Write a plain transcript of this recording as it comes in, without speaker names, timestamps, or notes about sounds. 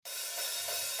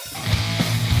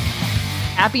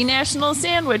Happy National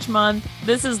Sandwich Month.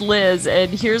 This is Liz, and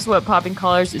here's what Popping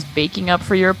Collars is baking up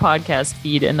for your podcast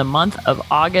feed in the month of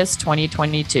August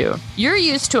 2022. You're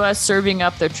used to us serving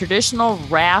up the traditional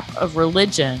wrap of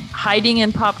religion hiding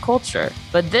in pop culture.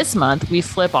 But this month, we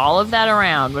flip all of that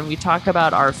around when we talk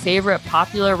about our favorite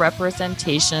popular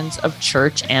representations of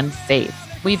church and faith.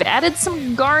 We've added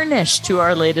some garnish to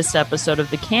our latest episode of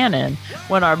The Canon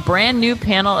when our brand new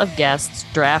panel of guests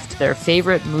draft their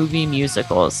favorite movie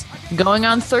musicals. Going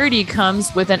on 30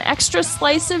 comes with an extra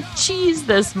slice of cheese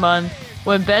this month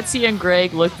when Betsy and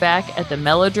Greg look back at the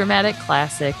melodramatic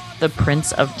classic, The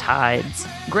Prince of Tides.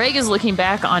 Greg is looking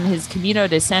back on his Camino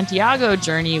de Santiago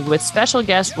journey with special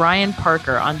guest Ryan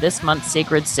Parker on this month's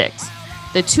Sacred Six.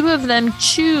 The two of them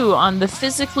chew on the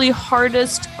physically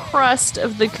hardest crust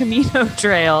of the Camino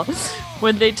Trail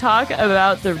when they talk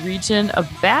about the region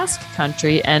of Basque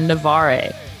Country and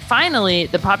Navarre. Finally,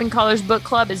 the Popping Collars Book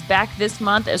Club is back this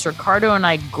month as Ricardo and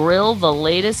I grill the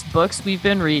latest books we've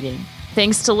been reading.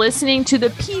 Thanks to listening to the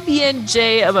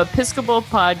PB&J of Episcopal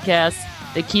podcast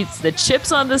that keeps the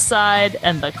chips on the side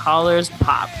and the collars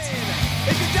popped.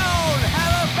 If you don't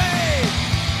have a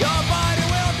faith, your body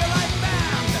will be like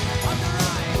band on the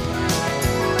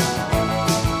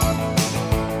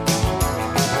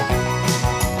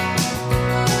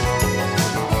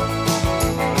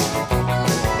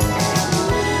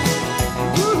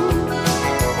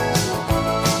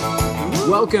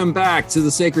Welcome back to the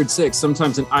Sacred Six.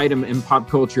 Sometimes an item in pop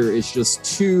culture is just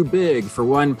too big for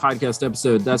one podcast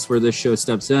episode. That's where this show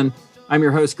steps in. I'm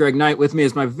your host, Greg Knight. With me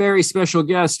is my very special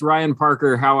guest, Ryan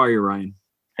Parker. How are you, Ryan?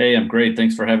 Hey, I'm great.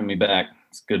 Thanks for having me back.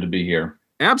 It's good to be here.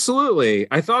 Absolutely.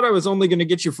 I thought I was only going to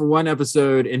get you for one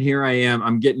episode, and here I am.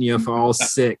 I'm getting you for all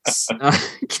six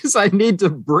because I need to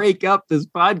break up this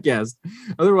podcast.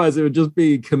 Otherwise, it would just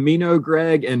be Camino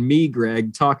Greg and me,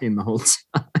 Greg, talking the whole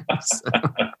time. So.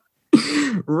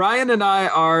 Ryan and I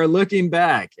are looking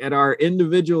back at our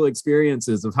individual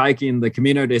experiences of hiking the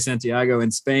Camino de Santiago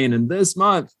in Spain. And this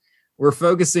month, we're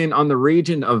focusing on the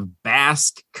region of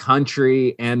Basque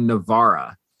Country and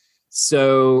Navarra.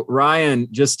 So, Ryan,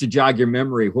 just to jog your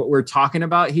memory, what we're talking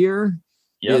about here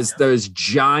is those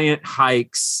giant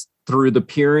hikes through the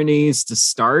Pyrenees to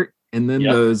start, and then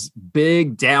those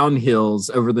big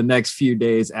downhills over the next few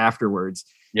days afterwards.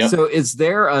 Yep. So is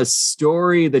there a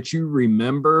story that you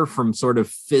remember from sort of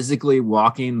physically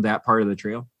walking that part of the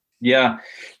trail? Yeah.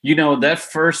 You know, that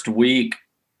first week,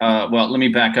 well, let me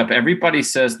back up. Everybody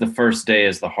says the first day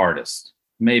is the hardest,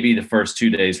 maybe the first 2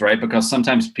 days, right? Because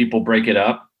sometimes people break it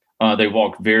up. They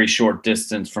walk very short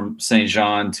distance from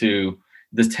Saint-Jean to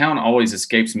this town always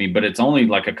escapes me, but it's only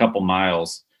like a couple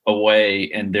miles away.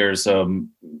 And there's,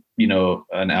 an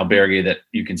albergue that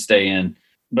you can stay in.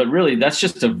 But really, that's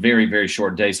just a very, very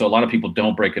short day. So a lot of people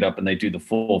don't break it up and they do the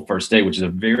full first day, which is a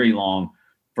very long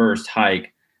first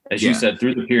hike. As you said,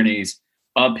 through the Pyrenees,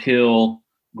 uphill,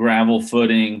 gravel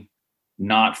footing,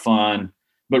 not fun.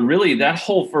 But really, that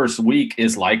whole first week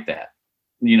is like that.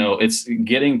 You know, it's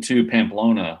getting to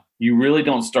Pamplona. You really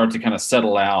don't start to kind of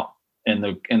settle out in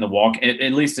the walk, at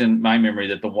least in my memory,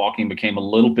 that the walking became a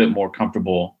little bit more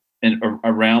comfortable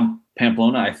around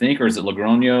Pamplona, I think, or is it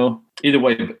Logroño? Either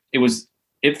way,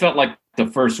 it felt like the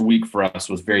first week for us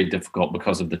was very difficult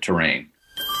because of the terrain.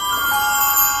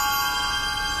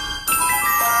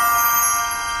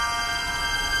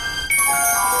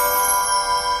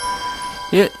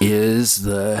 It is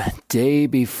the day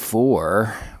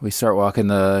before we start walking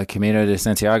the Camino de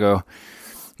Santiago,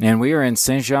 and we are in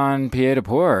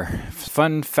Saint-Jean-Pied-de-Port.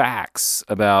 Fun facts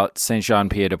about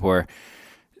Saint-Jean-Pied-de-Port.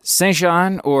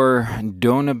 Saint-Jean, or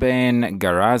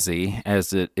Donabean-Garazi,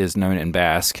 as it is known in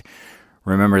Basque.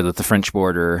 Remember that the French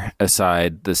border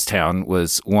aside, this town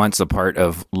was once a part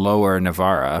of Lower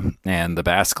Navarra, and the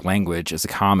Basque language is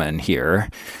common here,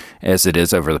 as it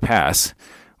is over the pass,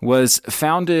 was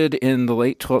founded in the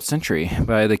late 12th century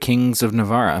by the kings of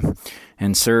Navarra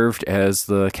and served as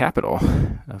the capital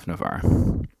of Navarra.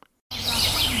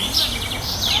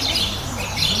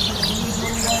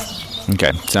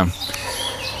 Okay, so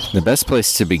the best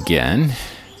place to begin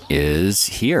is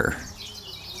here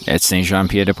at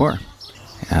Saint-Jean-Pied-de-Port.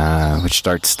 Which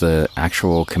starts the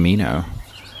actual Camino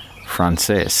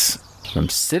Frances. I'm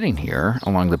sitting here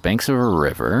along the banks of a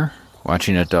river,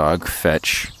 watching a dog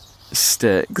fetch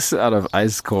sticks out of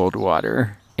ice-cold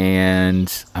water.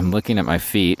 And I'm looking at my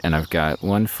feet, and I've got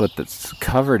one foot that's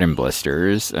covered in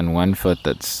blisters and one foot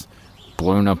that's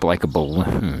blown up like a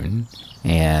balloon.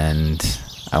 And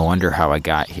I wonder how I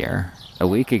got here. A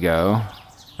week ago,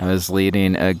 I was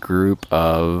leading a group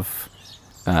of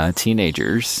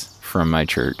teenagers from my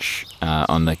church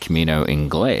on the Camino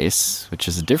Inglés, which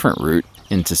is a different route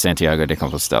into Santiago de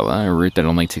Compostela, a route that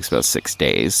only takes about 6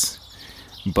 days,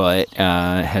 but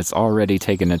has already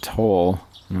taken a toll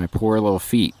on my poor little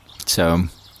feet. So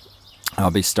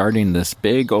I'll be starting this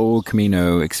big old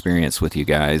Camino experience with you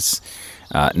guys,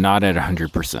 not at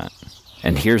 100%.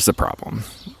 And here's the problem.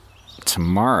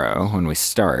 Tomorrow, when we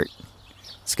start,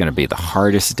 it's going to be the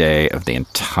hardest day of the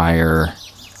entire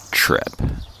trip.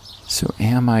 So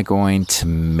am I going to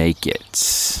make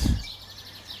it?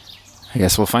 I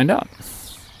guess we'll find out.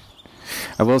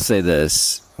 I will say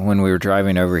this. When we were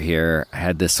driving over here, I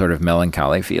had this sort of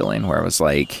melancholy feeling where I was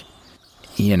like,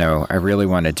 I really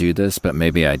want to do this, but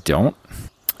maybe I don't.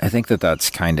 I think that's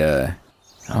kind of,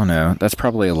 I don't know, that's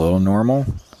probably a little normal.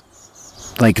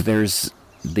 Like, there's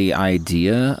the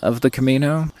idea of the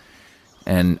Camino,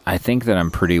 and I think that I'm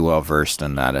pretty well versed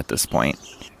in that at this point.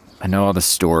 I know all the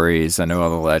stories, I know all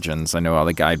the legends, I know all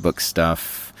the guidebook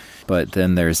stuff, but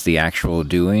then there's the actual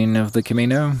doing of the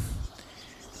Camino.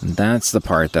 And that's the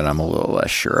part that I'm a little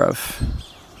less sure of.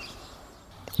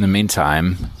 In the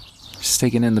meantime, just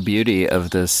taking in the beauty of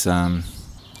this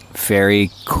very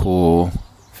cool,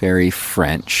 very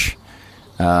French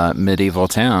medieval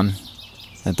town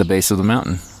at the base of the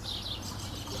mountain.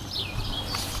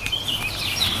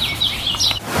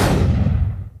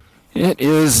 It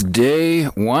is day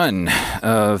 1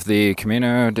 of the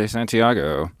Camino de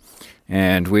Santiago,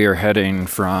 and we are heading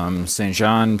from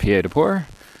Saint-Jean-Pied-de-Port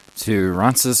to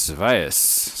Roncesvalles.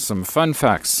 Some fun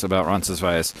facts about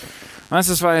Roncesvalles.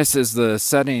 Roncesvalles is the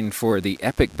setting for the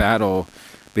epic battle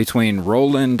between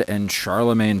Roland and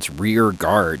Charlemagne's rear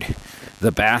guard.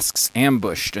 The Basques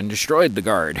ambushed and destroyed the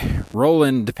guard.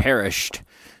 Roland perished,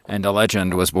 and a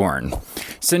legend was born.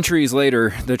 Centuries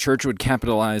later, the church would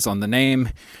capitalize on the name,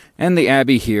 and the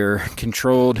abbey here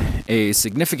controlled a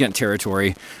significant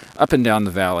territory up and down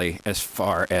the valley as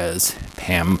far as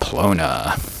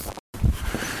Pamplona.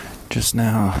 Just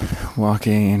now,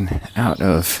 walking out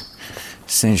of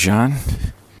Saint-Jean,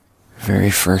 very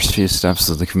first few steps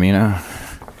of the Camino.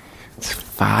 It's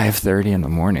 5:30 in the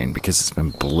morning because it's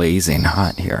been blazing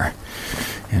hot here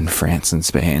in France and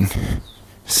Spain.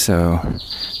 So,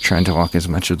 trying to walk as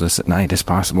much of this at night as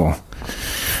possible.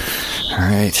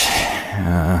 Alright,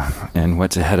 and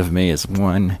what's ahead of me is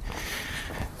one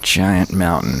giant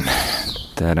mountain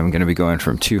that I'm going to be going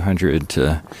from 200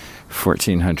 to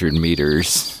 1,400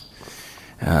 meters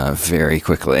very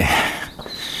quickly.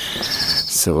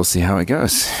 So we'll see how it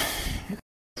goes.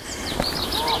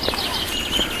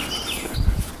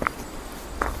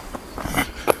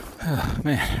 Oh,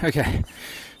 man, okay.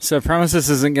 So I promise this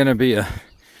isn't going to be a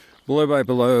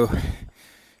blow-by-blow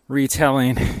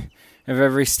retelling of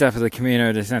every step of the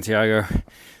Camino de Santiago.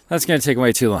 That's going to take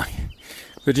way too long.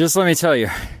 But just let me tell you,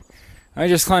 I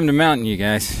just climbed a mountain, you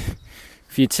guys.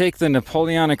 If you take the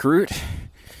Napoleonic route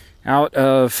out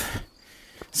of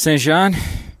Saint-Jean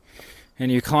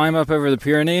and you climb up over the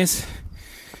Pyrenees,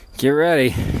 get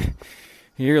ready.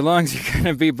 Your lungs are going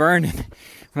to be burning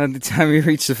by the time you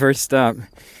reach the first stop.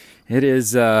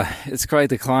 It's quite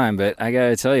the climb, but I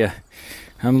gotta tell you,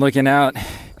 I'm looking out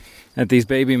at these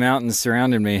baby mountains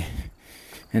surrounding me,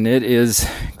 and it is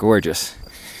gorgeous.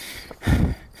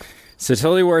 So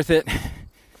totally worth it,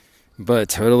 but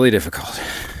totally difficult.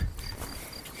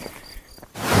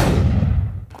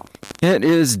 It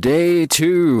is day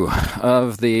 2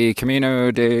 of the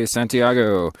Camino de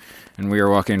Santiago, and we are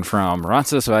walking from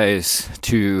Roncesvalles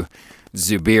to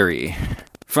Zubiri.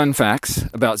 Fun facts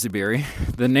about Zubiri.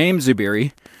 The name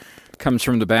Zubiri comes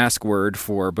from the Basque word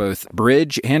for both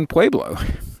bridge and pueblo.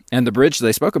 And the bridge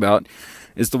they spoke about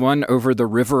is the one over the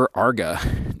river Arga,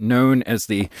 known as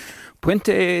the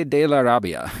Puente de la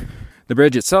Rabia. The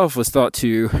bridge itself was thought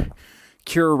to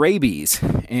cure rabies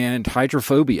and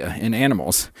hydrophobia in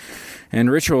animals.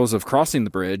 And rituals of crossing the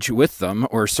bridge with them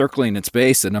or circling its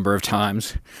base a number of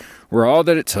times were all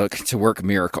that it took to work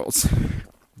miracles.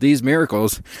 These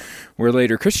miracles were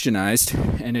later Christianized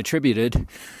and attributed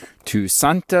to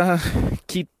Santa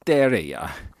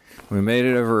Quiteria. We made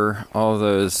it over all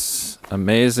those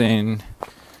amazing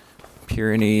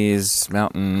Pyrenees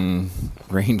mountain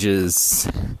ranges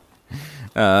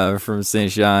from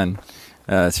Saint-Jean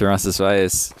to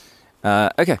Roncesvalles.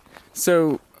 Okay,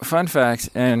 so fun fact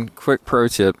and quick pro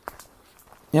tip.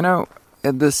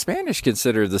 The Spanish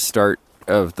consider the start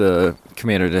of the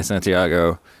Camino de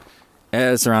Santiago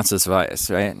as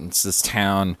Roncesvalles, right? It's this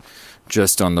town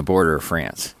just on the border of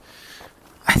France.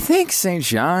 I think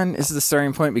Saint-Jean is the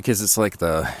starting point because it's like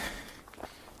the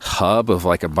hub of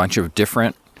like a bunch of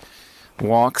different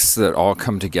walks that all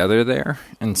come together there.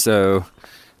 And so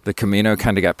the Camino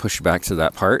kind of got pushed back to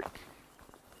that part.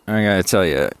 I gotta tell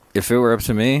you, if it were up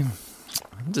to me,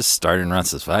 I'm just starting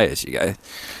Roncesvalles, you guys.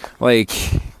 Like,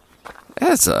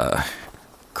 that's a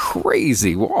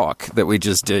crazy walk that we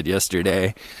just did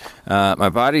yesterday. My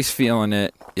body's feeling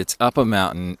it. It's up a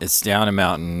mountain, it's down a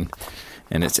mountain,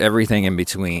 and it's everything in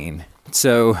between.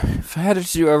 So if I had it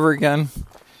to do over again,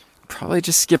 probably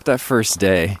just skip that first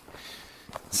day.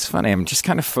 It's funny, I'm just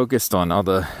kind of focused on all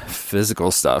the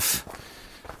physical stuff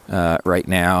right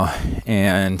now,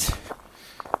 and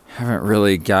haven't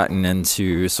really gotten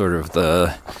into sort of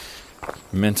the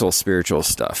mental, spiritual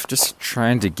stuff. Just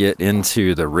trying to get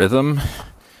into the rhythm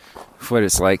of what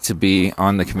it's like to be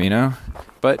on the Camino.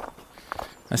 But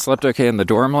I slept okay in the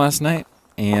dorm last night,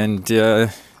 and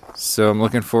so I'm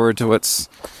looking forward to what's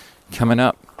coming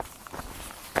up.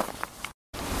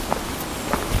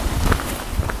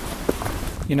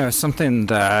 You know, something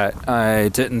that I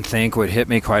didn't think would hit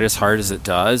me quite as hard as it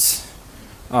does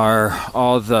are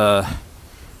all the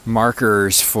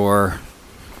markers for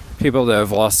people that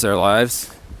have lost their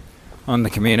lives on the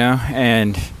Camino.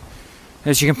 And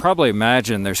as you can probably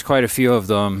imagine, there's quite a few of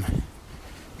them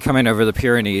coming over the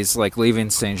Pyrenees, like leaving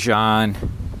Saint-Jean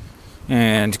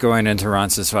and going into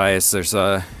Roncesvalles. There's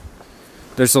a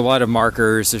lot of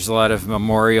markers, there's a lot of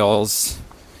memorials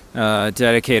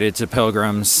dedicated to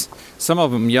pilgrims, some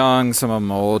of them young, some of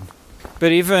them old.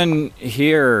 But even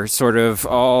here, sort of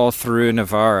all through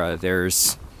Navarra,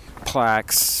 there's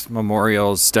plaques,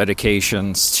 memorials,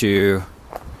 dedications to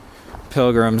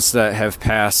pilgrims that have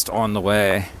passed on the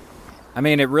way. I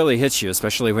mean, it really hits you,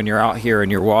 especially when you're out here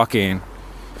and you're walking.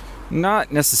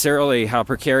 Not necessarily how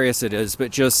precarious it is,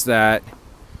 but just that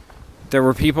there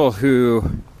were people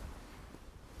who,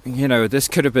 you know, this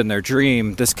could have been their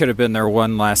dream, this could have been their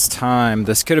one last time,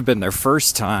 this could have been their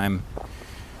first time,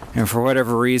 and for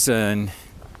whatever reason,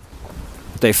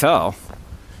 they fell.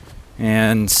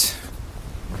 And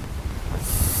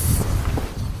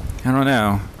I don't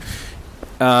know.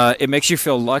 It makes you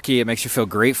feel lucky, it makes you feel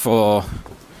grateful,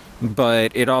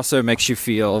 but it also makes you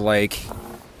feel like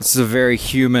this is a very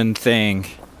human thing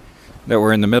that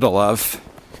we're in the middle of,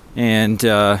 and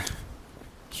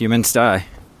humans die.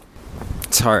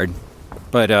 It's hard,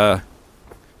 but I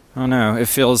don't know. It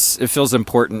feels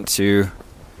important to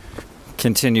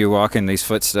continue walking these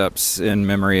footsteps in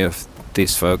memory of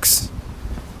these folks,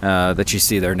 that you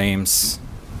see their names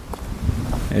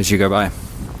as you go by.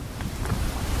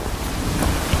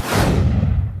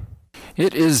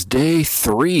 It is day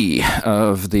 3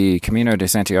 of the Camino de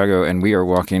Santiago, and we are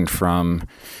walking from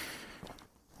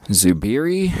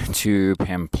Zubiri to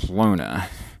Pamplona.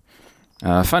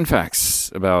 Fun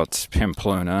facts about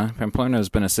Pamplona. Pamplona has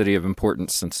been a city of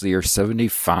importance since the year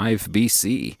 75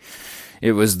 BC.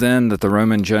 It was then that the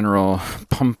Roman general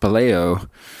Pompilio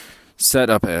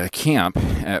set up a camp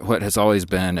at what has always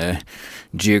been a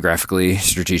geographically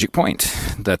strategic point.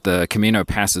 That the Camino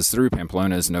passes through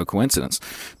Pamplona is no coincidence.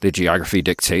 The geography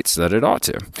dictates that it ought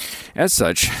to. As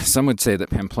such, some would say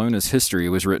that Pamplona's history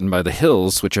was written by the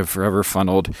hills which have forever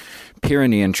funneled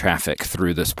Pyrenean traffic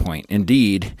through this point.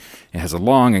 Indeed, it has a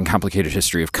long and complicated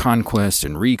history of conquest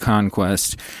and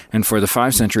reconquest, and for the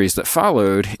 5 centuries that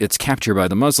followed its capture by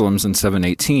the Muslims in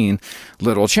 718,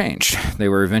 little changed. They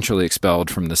were eventually expelled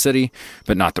from the city,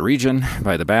 but not the region,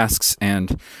 by the Basques,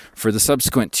 and for the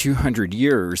subsequent 200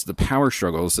 years, the power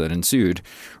struggles that ensued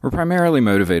were primarily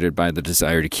motivated by the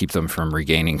desire to keep them from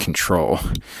regaining control.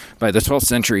 By the 12th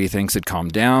century, things had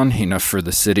calmed down enough for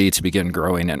the city to begin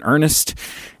growing in earnest,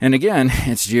 and again,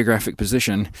 its geographic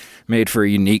position made for a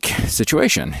unique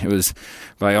situation. It was,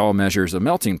 by all measures, a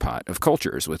melting pot of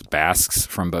cultures, with Basques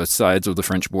from both sides of the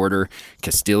French border,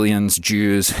 Castilians,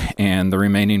 Jews, and the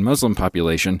remaining Muslim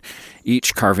population,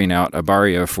 each carving out a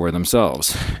barrio for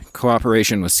themselves.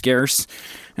 Cooperation was scarce,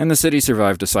 and the city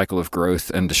survived a cycle of growth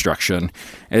and destruction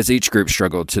as each group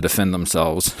struggled to defend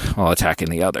themselves while attacking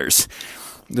the others.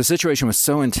 The situation was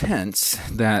so intense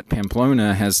that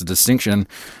Pamplona has the distinction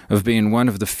of being one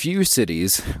of the few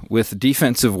cities with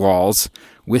defensive walls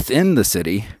within the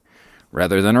city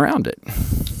rather than around it.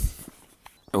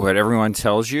 What everyone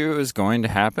tells you is going to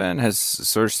happen has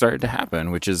sort of started to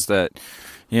happen, which is that,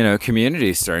 you know,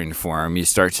 community is starting to form. You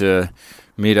start to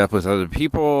meet up with other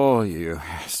people, you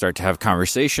start to have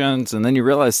conversations, and then you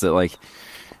realize that, like,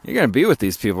 you're going to be with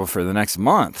these people for the next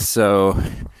month, so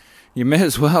you may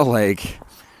as well, like,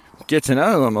 get to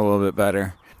know them a little bit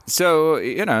better. So,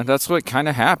 you know, that's what kind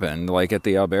of happened. Like at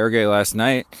the albergue last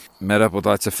night, met up with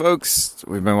lots of folks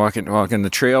we've been walking the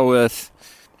trail with,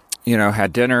 you know,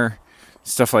 had dinner,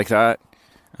 stuff like that.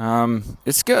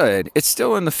 It's good. It's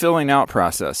still in the filling out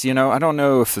process. You know, I don't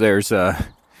know if there's I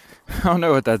don't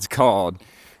know what that's called,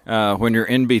 when you're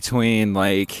in between,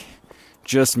 like,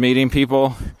 just meeting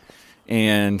people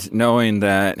And knowing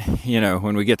that,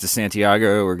 when we get to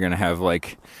Santiago, we're going to have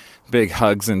like big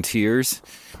hugs and tears.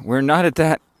 We're not at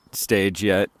that stage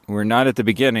yet. We're not at the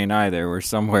beginning either. We're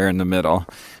somewhere in the middle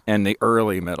and the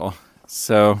early middle.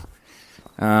 So,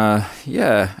 I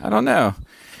don't know.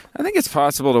 I think it's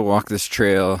possible to walk this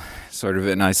trail sort of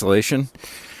in isolation,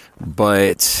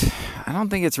 but I don't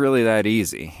think it's really that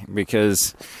easy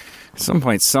because at some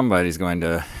point somebody's going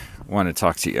to want to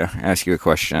talk to you, ask you a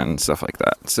question, stuff like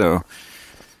that. So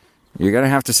you're going to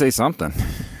have to say something.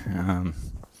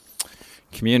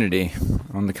 Community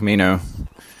on the Camino.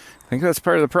 I think that's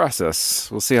part of the process.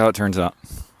 We'll see how it turns out.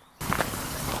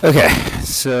 Okay,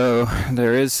 so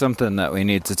there is something that we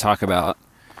need to talk about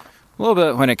a little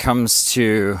bit when it comes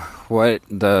to what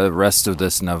the rest of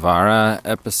this Navarra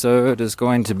episode is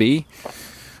going to be,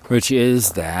 which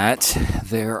is that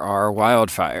there are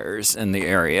wildfires in the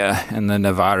area, in the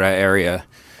Navarra area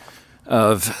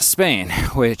of Spain,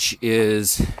 which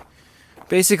is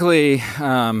basically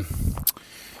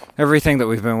everything that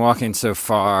we've been walking so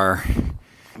far,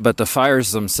 but the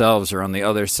fires themselves are on the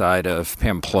other side of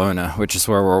Pamplona, which is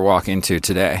where we're walking to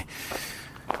today.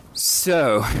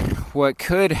 So what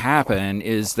could happen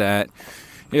is that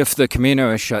if the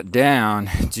Camino is shut down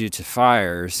due to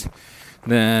fires,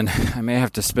 then I may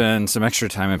have to spend some extra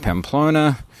time in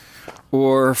Pamplona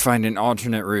or find an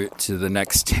alternate route to the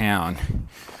next town.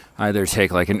 Either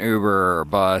take like an Uber or a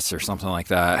bus or something like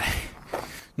that.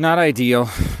 Not ideal,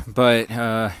 but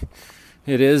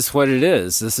it is what it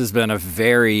is. This has been a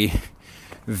very,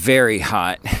 very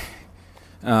hot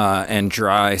and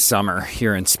dry summer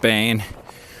here in Spain.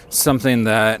 Something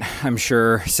that I'm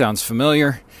sure sounds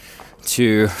familiar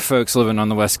to folks living on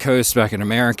the West Coast back in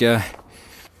America.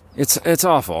 It's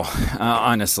awful,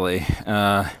 honestly,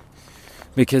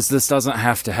 because this doesn't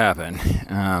have to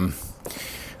happen.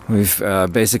 We've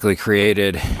basically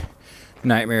created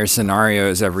nightmare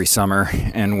scenarios every summer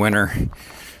and winter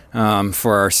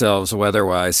for ourselves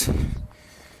weather-wise.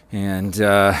 And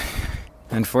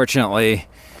unfortunately,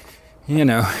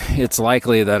 it's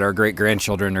likely that our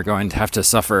great-grandchildren are going to have to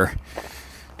suffer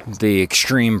the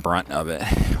extreme brunt of it,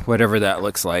 whatever that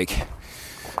looks like.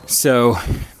 So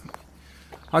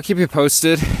I'll keep you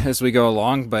posted as we go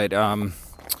along, but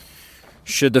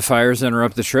should the fires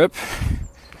interrupt the trip,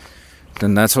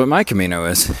 then that's what my Camino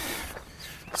is.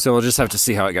 So we'll just have to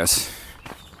see how it goes.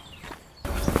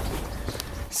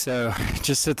 So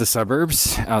just at the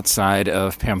suburbs outside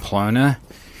of Pamplona,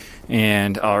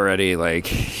 and already like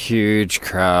huge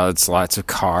crowds, lots of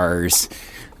cars.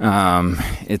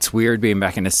 It's weird being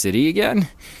back in the city again.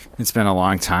 It's been a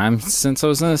long time since I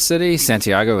was in the city.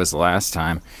 Santiago was the last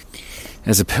time.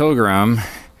 As a pilgrim,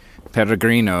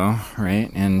 peregrino, right,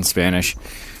 in Spanish,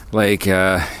 like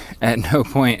at no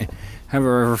point have I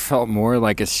ever felt more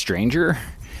like a stranger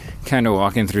kind of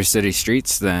walking through city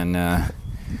streets than now.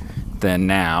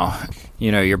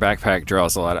 Your backpack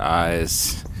draws a lot of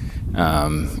eyes.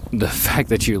 The fact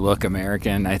that you look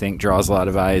American, I think, draws a lot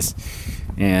of eyes.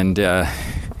 And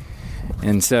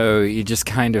so you just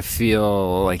kind of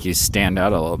feel like you stand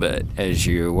out a little bit as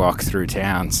you walk through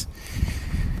towns.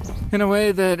 In a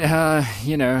way that,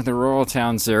 the rural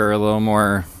towns are a little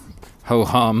more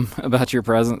ho-hum about your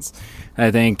presence. I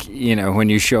think, when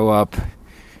you show up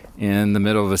in the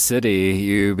middle of a city,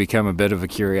 you become a bit of a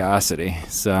curiosity.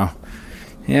 So,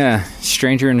 yeah,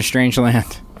 stranger in a strange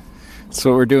land. That's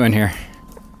what we're doing here.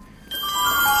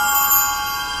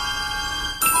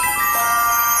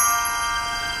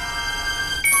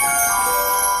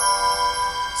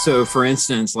 So, for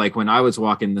instance, like when I was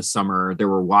walking this summer, there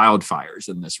were wildfires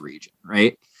in this region,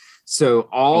 right? So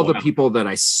all the people that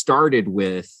I started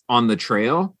with on the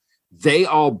trail, they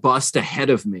all bust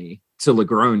ahead of me to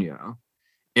Logroño.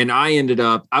 And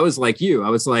I was like you, I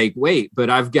was like, wait, but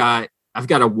I've got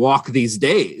to walk these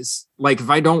days. Like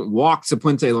if I don't walk to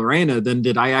Puente Lorena, then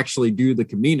did I actually do the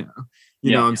Camino?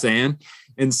 You know what I'm saying?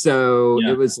 And so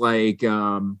it was like,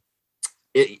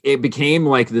 it became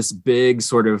like this big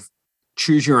sort of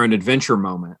choose your own adventure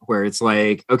moment where it's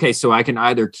like, okay, so I can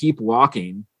either keep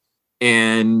walking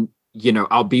and,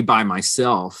 I'll be by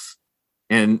myself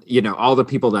and, all the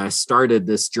people that I started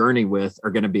this journey with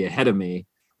are going to be ahead of me,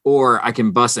 or I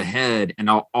can bus ahead and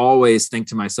I'll always think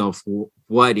to myself,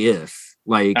 what if,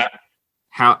 like,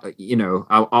 how,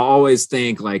 I'll always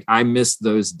think like I missed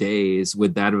those days.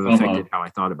 Would that have affected how I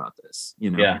thought about this?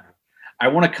 Yeah. I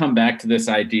want to come back to this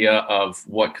idea of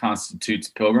what constitutes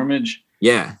pilgrimage.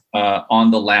 Yeah.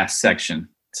 On the last section.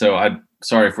 So I'm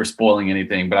sorry if we're spoiling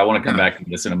anything, but I want to come back to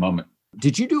this in a moment.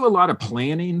 Did you do a lot of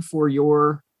planning for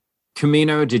your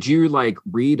Camino? Did you like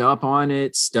read up on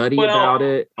it, study about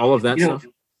it, all of that stuff?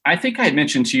 I think I had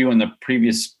mentioned to you in the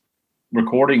previous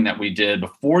recording that we did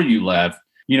before you left,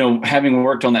 having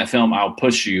worked on that film, I'll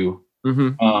Push You.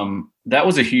 Mm-hmm. That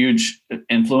was a huge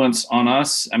influence on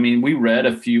us. I mean, we read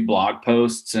a few blog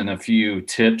posts and a few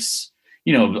tips,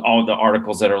 all the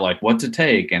articles that are like what to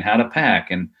take and how to pack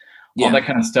and all that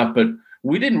kind of stuff. But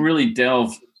we didn't really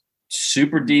delve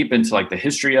super deep into like the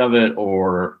history of it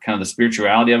or kind of the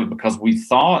spirituality of it, because we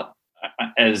thought,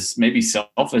 as maybe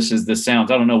selfish as this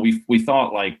sounds, I don't know, we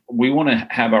thought like we want to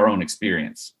have our own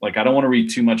experience. Like, I don't want to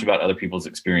read too much about other people's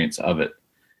experience of it.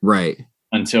 Right.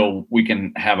 Until we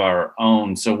can have our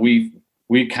own. So we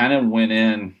kind of went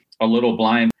in a little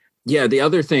blind. Yeah. The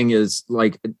other thing is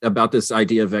like about this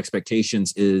idea of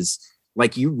expectations is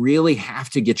like, you really have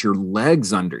to get your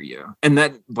legs under you. And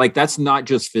that's not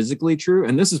just physically true.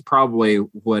 And this is probably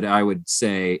what I would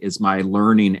say is my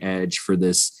learning edge for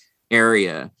this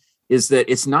area, is that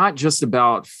it's not just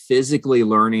about physically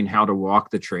learning how to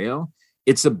walk the trail.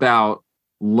 It's about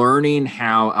learning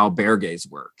how albergues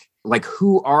work. Like,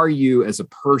 who are you as a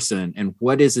person and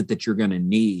what is it that you're going to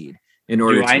need in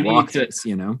order to walk this,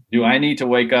 Do I need to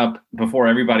wake up before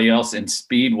everybody else and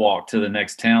speed walk to the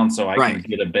next town so I can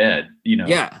get a bed,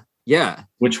 Yeah.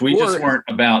 Which we just weren't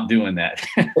about doing that.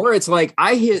 Or it's like,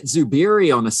 I hit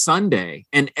Zubiri on a Sunday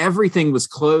and everything was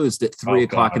closed at 3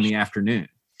 o'clock in the afternoon.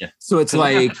 Yeah. So it's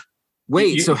like,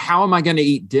 wait, so how am I going to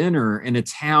eat dinner in a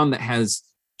town that has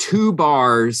 2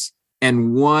 bars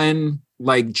and 1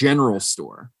 like general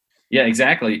store? Yeah,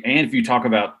 exactly. And if you talk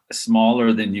about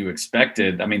smaller than you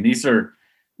expected, I mean, these are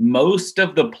most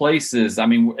of the places. I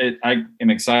mean, I am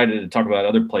excited to talk about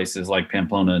other places like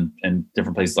Pamplona and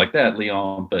different places like that,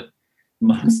 Leon. But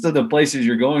most of the places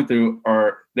you're going through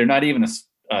they're not even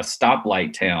a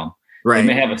stoplight town. Right. They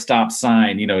may have a stop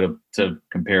sign, to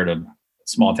compare to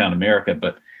small town America,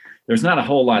 but there's not a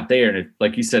whole lot there. And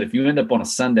like you said, if you end up on a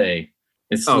Sunday,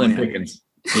 it's slim pickings.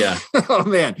 Yeah. Oh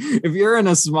man, if you're in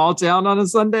a small town on a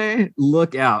Sunday,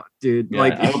 look out, dude. Yeah,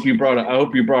 like, I hope you brought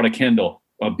a Kindle,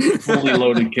 a fully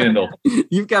loaded Kindle.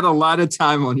 You've got a lot of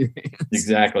time on your hands.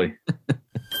 Exactly.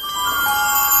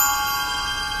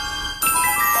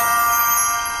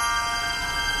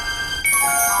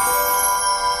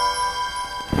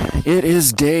 It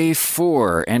is day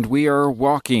 4, and we are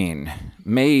walking,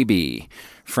 maybe,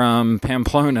 from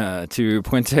Pamplona to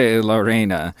Puente La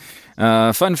Reina.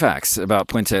 Fun facts about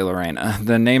Puente La Reina.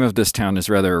 The name of this town is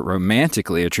rather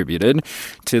romantically attributed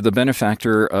to the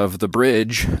benefactor of the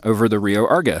bridge over the Rio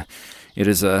Arga. It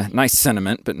is a nice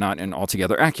sentiment, but not an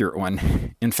altogether accurate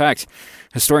one. In fact,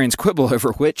 historians quibble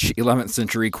over which 11th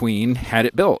century queen had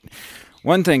it built.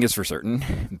 One thing is for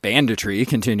certain, banditry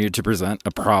continued to present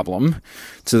a problem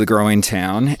to the growing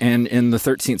town, and in the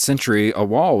 13th century, a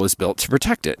wall was built to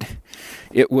protect it.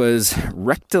 It was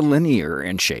rectilinear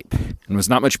in shape and was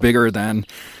not much bigger than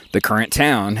the current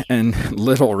town, and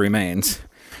little remains.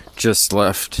 Just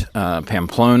left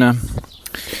Pamplona,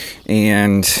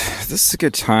 and this is a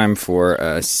good time for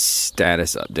a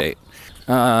status update.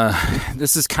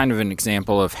 This is kind of an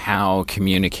example of how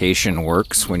communication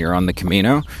works when you're on the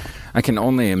Camino. I can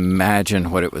only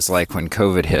imagine what it was like when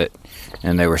COVID hit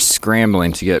and they were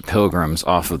scrambling to get pilgrims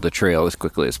off of the trail as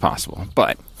quickly as possible.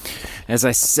 But as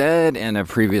I said in a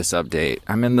previous update,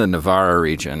 I'm in the Navarra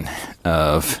region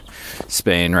of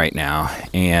Spain right now,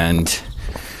 and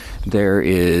there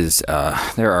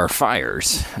are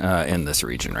fires in this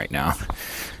region right now.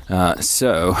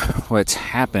 So what's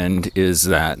happened is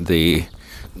that the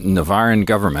Navarran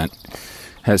government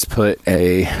has put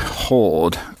a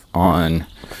hold on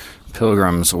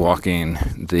pilgrims walking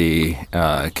the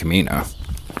Camino.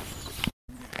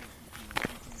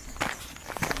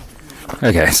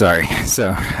 Okay, sorry.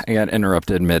 So I got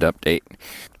interrupted mid-update.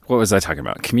 What was I talking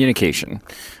about? Communication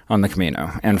on the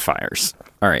Camino and fires.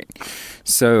 All right.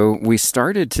 So we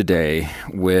started today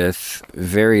with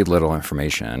very little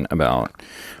information about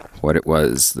what it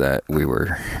was that we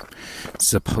were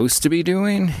supposed to be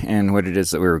doing and what it is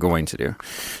that we were going to do.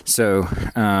 So,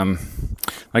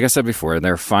 like I said before,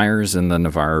 there are fires in the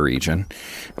Navarra region,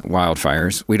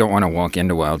 wildfires. We don't want to walk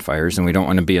into wildfires, and we don't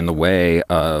want to be in the way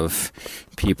of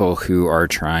people who are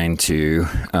trying to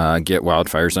get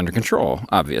wildfires under control,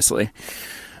 obviously.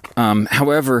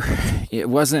 However, it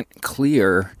wasn't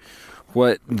clear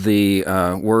what the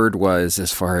word was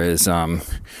as far as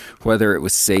whether it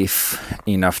was safe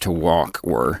enough to walk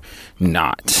or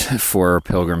not for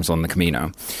pilgrims on the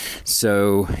Camino.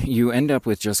 So you end up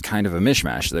with just kind of a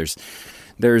mishmash.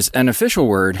 There's an official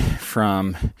word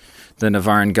from the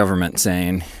Navarran government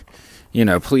saying,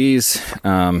 please,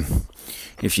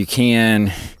 if you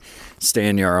can, stay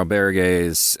in your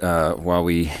albergues while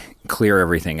we clear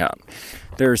everything up.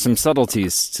 There are some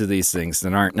subtleties to these things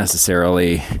that aren't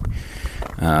necessarily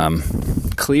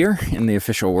clear in the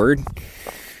official word.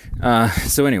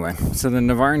 So anyway, so the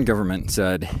Navarran government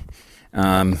said,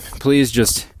 please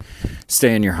just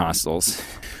stay in your hostels.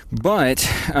 But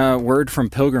word from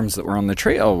pilgrims that were on the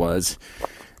trail was,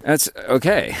 that's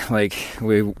okay. Like,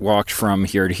 we walked from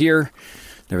here to here.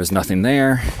 There was nothing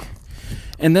there.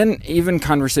 And then even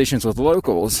conversations with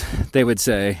locals, they would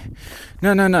say,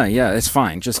 no, yeah, it's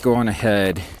fine. Just go on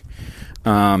ahead.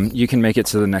 You can make it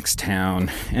to the next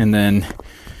town. And then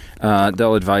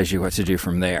they'll advise you what to do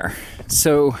from there.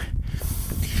 So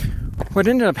what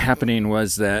ended up happening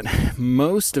was that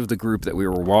most of the group that we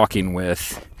were walking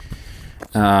with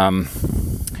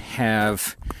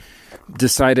have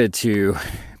decided to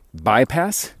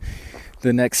bypass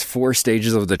the next 4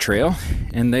 stages of the trail,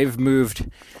 and they've moved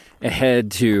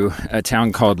ahead to a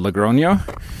town called Logroño.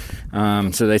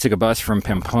 So they took a bus from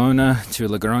Pamplona to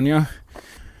Logroño.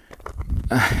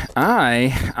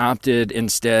 I opted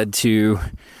instead to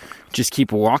just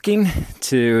keep walking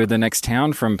to the next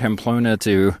town from Pamplona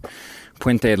to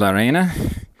Puente la Reina.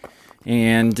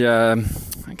 And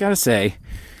I gotta say,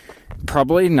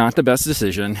 probably not the best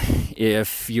decision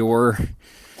if you're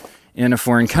in a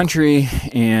foreign country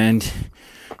and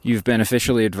you've been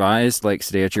officially advised, like,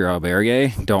 stay at your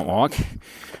albergue, don't walk.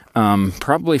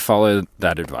 Probably follow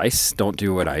that advice. Don't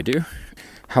do what I do.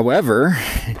 However,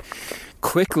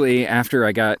 quickly after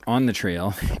I got on the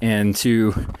trail and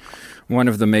to one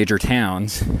of the major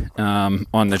towns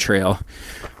on the trail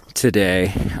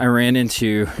today, I ran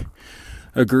into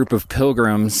a group of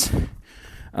pilgrims,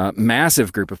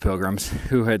 massive group of pilgrims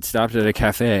who had stopped at a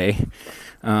cafe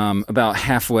about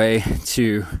halfway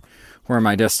to where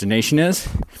my destination is.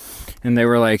 And they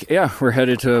were like, yeah, we're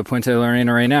headed to Puente la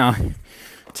Reina right now.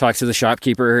 Talked to the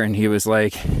shopkeeper and he was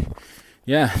like,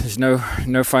 yeah, there's no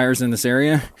fires in this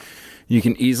area. You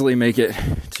can easily make it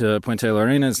to Puente la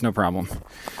Reina. It's no problem.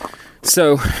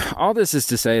 So all this is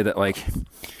to say that, like,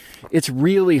 it's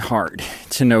really hard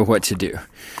to know what to do.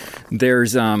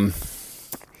 There's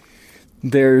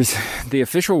the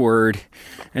official word,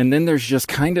 and then there's just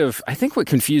kind of, I think what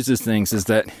confuses things is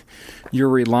that you're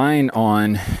relying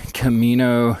on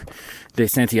Camino de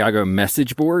Santiago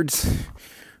message boards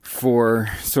for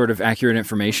sort of accurate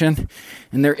information,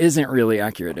 and there isn't really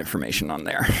accurate information on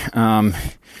there.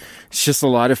 It's just a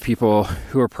lot of people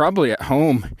who are probably at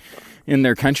home in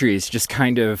their countries just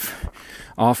kind of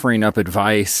offering up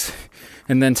advice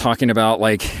and then talking about,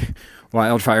 like,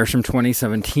 wildfires from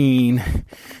 2017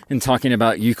 and talking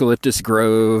about eucalyptus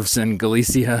groves in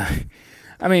Galicia.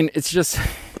 I mean,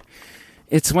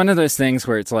 it's one of those things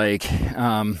where it's like,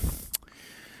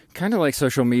 kind of like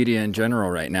social media in general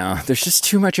right now. There's just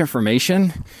too much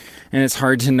information and it's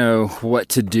hard to know what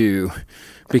to do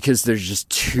because there's just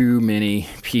too many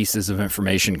pieces of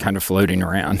information kind of floating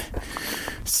around.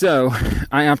 So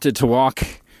I opted to walk.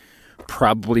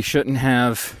 Probably shouldn't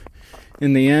have.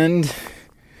 In the end,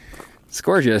 it's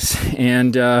gorgeous,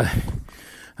 and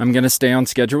I'm going to stay on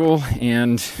schedule,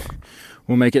 and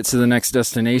we'll make it to the next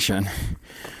destination.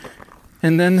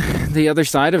 And then the other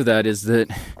side of that is that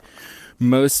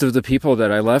most of the people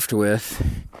that I left with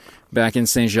back in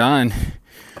Saint Jean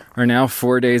are now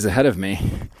 4 days ahead of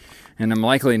me, and I'm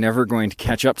likely never going to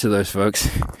catch up to those folks.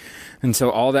 And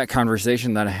so all that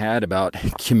conversation that I had about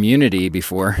community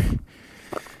before,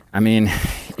 I mean,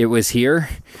 it was here,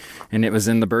 and it was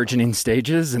in the burgeoning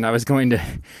stages, and I was going to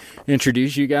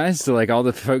introduce you guys to, like, all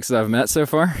the folks that I've met so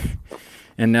far,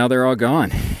 and now they're all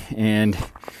gone, and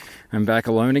I'm back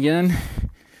alone again,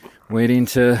 waiting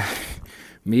to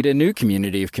meet a new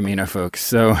community of Camino folks.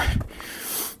 So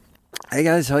I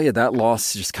gotta tell you, that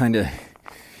loss just kind of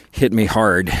hit me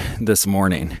hard this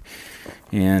morning,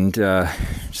 and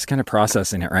just kind of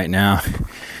processing it right now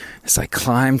as I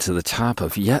climb to the top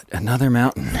of yet another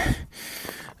mountain.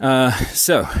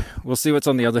 So we'll see what's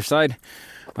on the other side.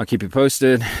 I'll keep you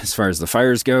posted as far as the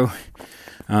fires go.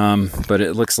 But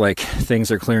it looks like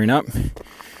things are clearing up,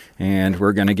 and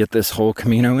we're going to get this whole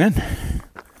Camino in.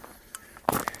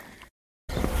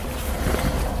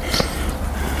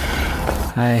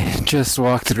 I just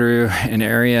walked through an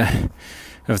area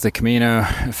of the Camino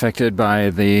affected by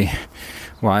the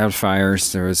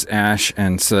wildfires. There was ash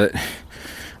and soot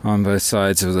on both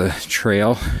sides of the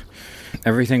trail.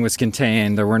 Everything was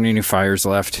contained. There weren't any fires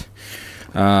left.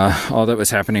 All that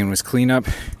was happening was cleanup,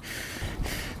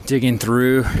 digging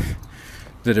through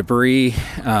the debris,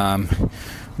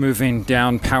 moving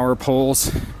down power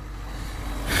poles,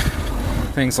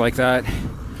 things like that.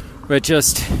 But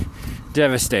just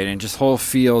devastating, just whole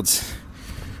fields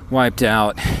wiped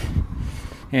out.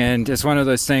 And it's one of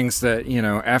those things that, you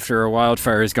know, after a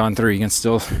wildfire has gone through, you can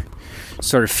still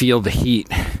sort of feel the heat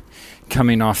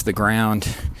coming off the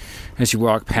ground as you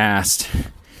walk past.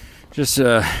 Just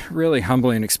a really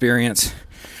humbling experience.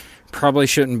 Probably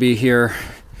shouldn't be here,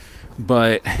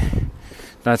 but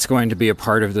that's going to be a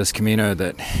part of this Camino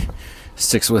that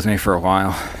sticks with me for a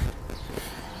while.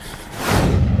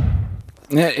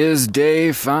 It is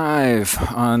day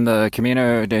 5 on the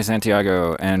Camino de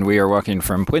Santiago, and we are walking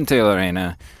from Puente La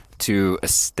Reina to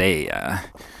Estella.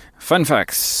 Fun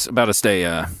facts about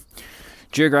Estella.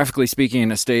 Geographically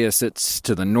speaking, Estella sits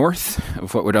to the north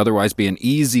of what would otherwise be an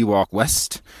easy walk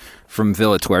west from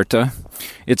Villa Tuerta.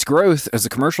 Its growth as a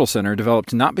commercial center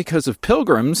developed not because of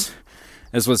pilgrims,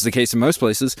 as was the case in most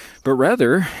places, but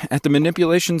rather at the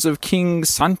manipulations of King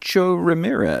Sancho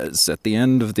Ramirez at the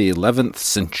end of the 11th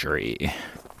century.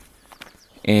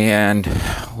 And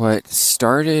what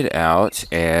started out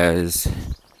as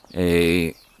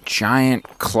a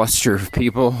giant cluster of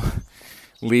people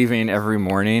leaving every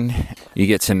morning, you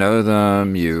get to know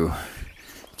them, you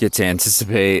get to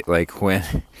anticipate like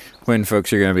when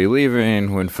folks are going to be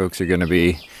leaving, when folks are going to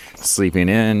be sleeping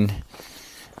in.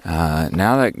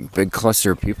 Now that big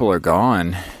cluster of people are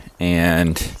gone,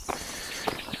 and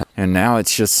now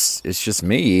it's just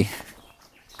me,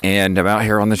 and I'm out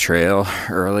here on the trail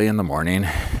early in the morning,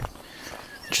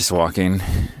 just walking.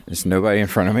 There's nobody in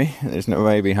front of me, there's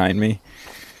nobody behind me,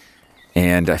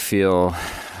 and I feel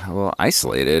a little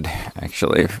isolated,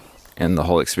 actually, in the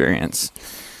whole experience.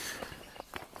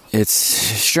 It's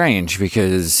strange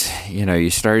because, you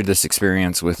started this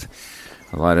experience with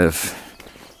a lot of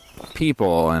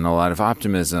people and a lot of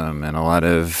optimism and a lot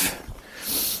of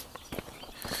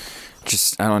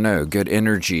just, good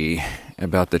energy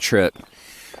about the trip.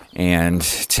 And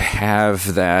to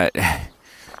have that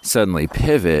suddenly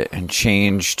pivot and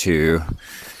change to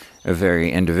a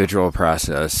very individual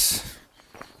process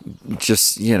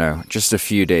just a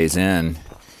few days in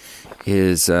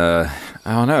is,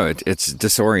 it's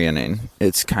disorienting.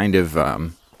 It's kind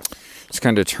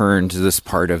of turned this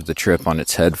part of the trip on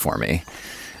its head for me.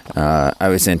 I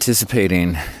was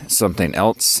anticipating something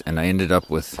else, and I ended up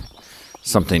with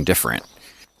something different,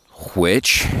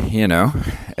 which,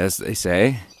 as they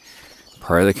say,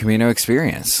 part of the Camino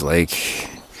experience. Like,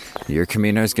 your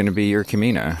Camino is going to be your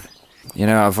Camino.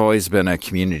 I've always been a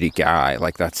community guy.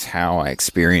 Like, that's how I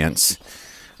experience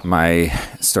my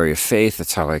story of faith.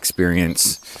 That's how I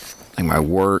experience my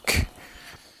work.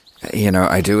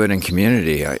 I do it in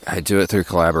community. I do it through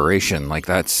collaboration. Like,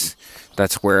 that's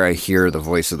where I hear the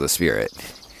voice of the Spirit.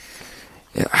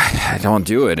 I don't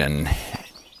do it in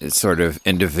sort of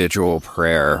individual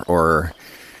prayer or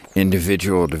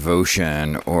individual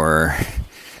devotion or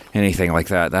anything like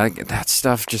that. That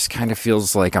stuff just kind of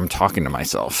feels like I'm talking to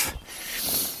myself.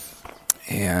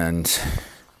 And,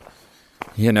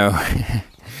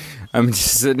 I'm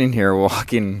just sitting here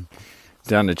walking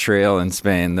down a trail in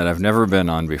Spain that I've never been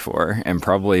on before and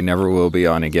probably never will be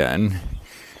on again.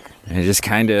 And I just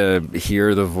kind of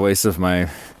hear the voice of my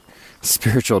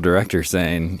spiritual director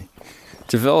saying,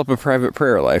 develop a private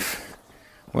prayer life.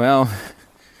 Well,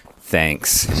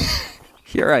 thanks.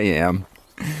 Here I am,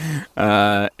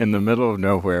 in the middle of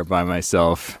nowhere by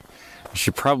myself. I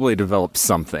should probably develop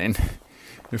something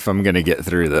if I'm going to get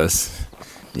through this.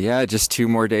 Yeah, just 2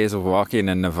 more days of walking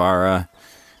in Navarra.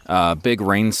 Big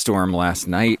rainstorm last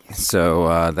night,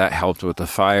 so that helped with the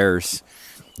fires.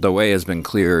 The way has been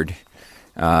cleared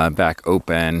back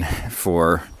open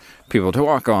for people to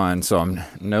walk on, so I'm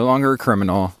no longer a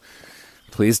criminal.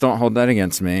 Please don't hold that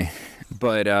against me.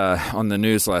 But on the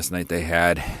news last night, they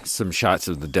had some shots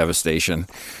of the devastation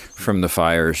from the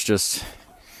fires. Just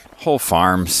whole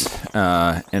farms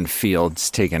and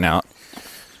fields taken out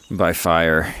by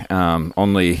fire.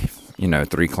 Only,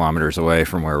 3 kilometers away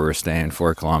from where we're staying,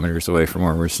 4 kilometers away from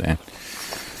where we're staying.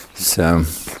 So,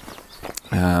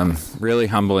 really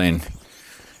humbling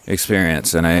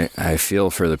experience. And I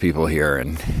feel for the people here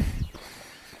and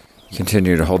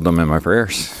continue to hold them in my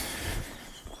prayers.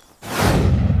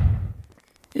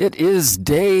 It is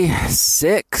day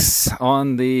 6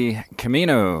 on the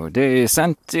Camino de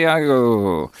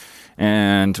Santiago,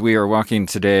 and we are walking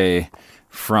today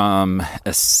from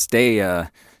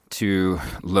Estella to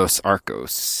Los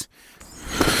Arcos.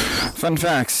 Fun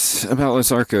facts about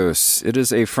Los Arcos. It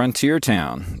is a frontier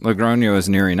town. Logroño is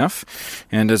near enough,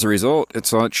 and as a result, it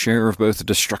saw its share of both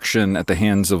destruction at the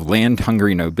hands of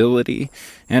land-hungry nobility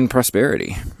and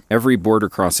prosperity. Every border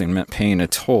crossing meant paying a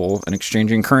toll and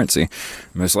exchanging currency,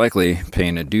 most likely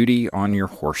paying a duty on your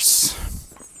horse.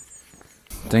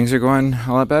 Things are going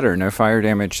a lot better. No fire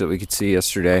damage that we could see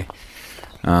yesterday.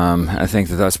 I think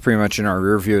that's pretty much in our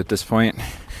rear view at this point.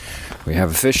 We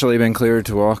have officially been cleared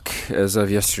to walk as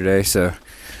of yesterday, so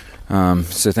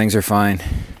things are fine.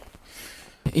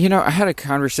 I had a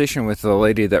conversation with the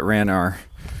lady that ran our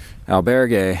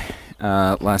albergue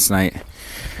last night.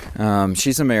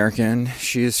 She's American.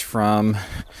 She's from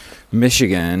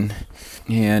Michigan,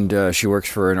 and she works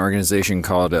for an organization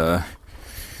called American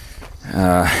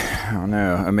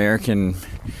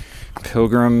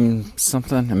Pilgrim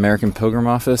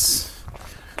Office.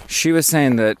 She was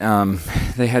saying that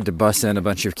they had to bus in a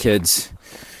bunch of kids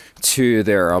to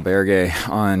their albergue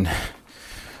on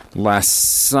last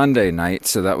Sunday night,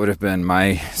 so that would have been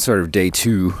my sort of day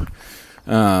 2,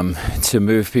 to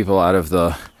move people out of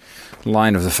the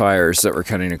line of the fires that were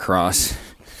cutting across.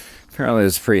 Apparently it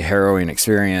was a pretty harrowing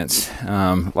experience.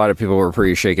 A lot of people were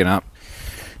pretty shaken up,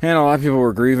 and a lot of people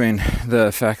were grieving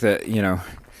the fact that,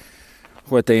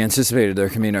 what they anticipated their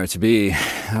Camino to be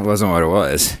wasn't what it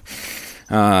was.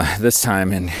 This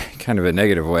time in kind of a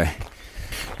negative way.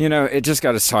 It just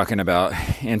got us talking about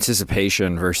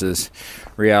anticipation versus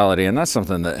reality, and that's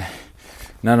something that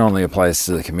not only applies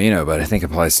to the Camino, but I think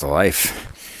applies to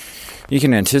life. You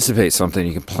can anticipate something,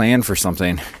 you can plan for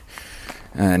something,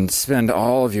 and spend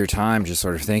all of your time just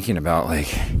sort of thinking about,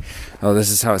 like, oh,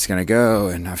 this is how it's going to go,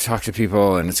 and I've talked to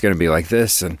people, and it's going to be like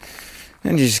this, and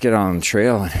then you just get on the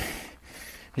trail, and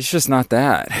it's just not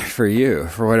that for you,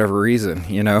 for whatever reason,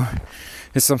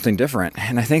 It's something different,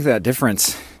 and I think that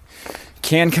difference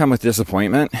can come with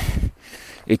disappointment.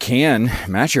 It can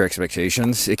match your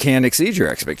expectations. It can exceed your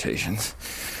expectations.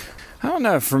 I don't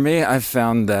know. For me, I've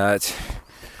found that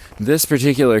this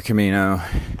particular Camino,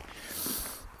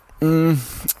 I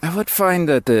would find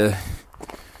that the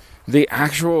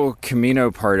actual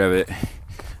Camino part of it,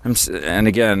 and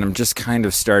again, I'm just kind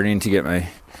of starting to get my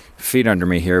feet under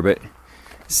me here, but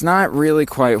it's not really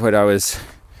quite what I was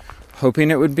hoping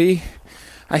it would be.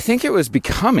 I think it was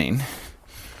becoming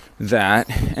that,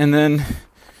 and then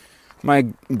my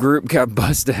group got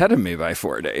bussed ahead of me by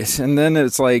 4 days, and then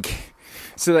it's like,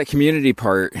 so that community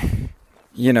part,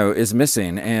 is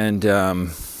missing, and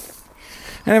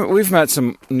we've met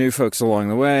some new folks along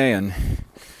the way, and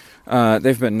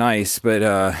they've been nice,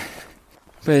 but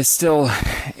it's still,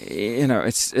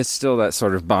 it's still that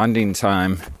sort of bonding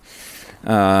time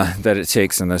that it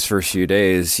takes in those first few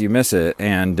days. You miss it,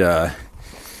 and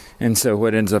so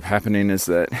what ends up happening is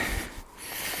that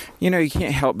you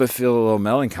can't help but feel a little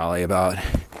melancholy about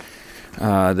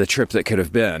the trip that could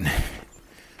have been.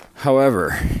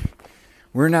 However,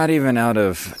 we're not even out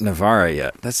of Navarra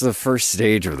yet. That's the first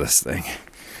stage of this thing.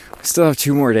 We still have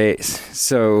 2 more days.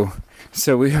 So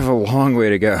we have a long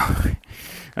way to go,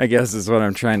 I guess is what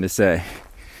I'm trying to say.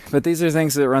 But these are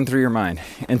things that run through your mind.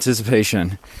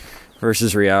 Anticipation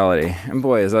versus reality. And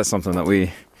boy, is that something that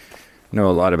we know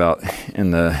a lot about in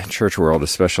the church world,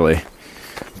 especially.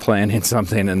 Planning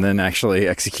something and then actually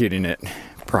executing it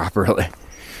properly.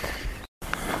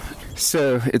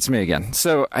 So it's me again.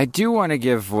 So I do want to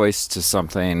give voice to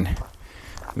something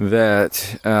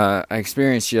that I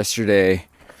experienced yesterday.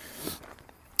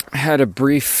 I had a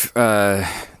brief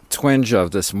twinge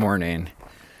of this morning,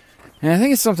 and I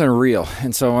think it's something real,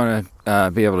 and so I want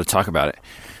to be able to talk about it.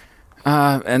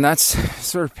 And that's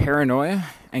sort of paranoia,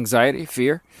 anxiety,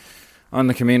 fear on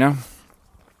the Camino.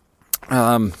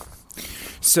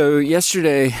 So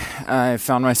yesterday, I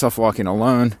found myself walking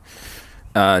alone,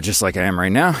 just like I am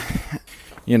right now.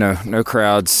 No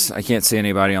crowds. I can't see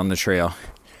anybody on the trail.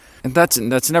 And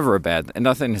that's never a bad, and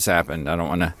nothing has happened. I don't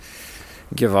want to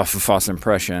give off a false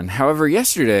impression. However,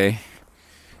 yesterday,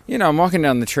 I'm walking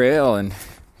down the trail, and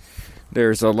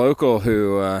there's a local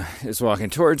who is walking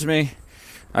towards me.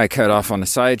 I cut off on a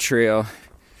side trail,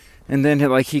 and then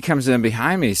he comes in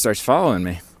behind me, starts following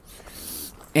me.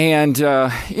 And,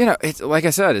 it's, like I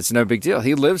said, it's no big deal.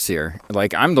 He lives here.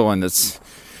 I'm the one that's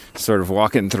sort of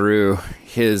walking through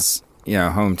his,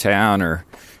 hometown or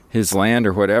his land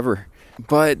or whatever.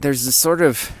 But there's this sort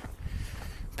of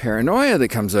paranoia that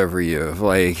comes over you of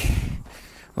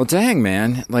well, dang,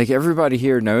 man. Everybody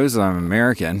here knows I'm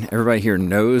American. Everybody here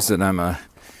knows that I'm a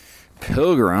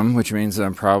pilgrim, which means that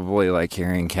I'm probably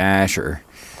carrying cash or,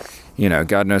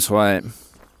 God knows what.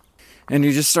 And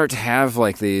you just start to have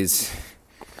these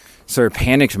sort of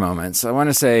panicked moments. I want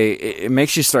to say it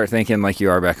makes you start thinking like you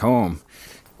are back home.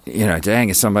 Dang,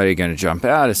 is somebody going to jump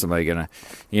out? Is somebody going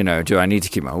to, do I need to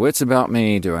keep my wits about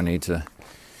me? Do I need to,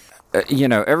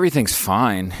 everything's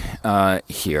fine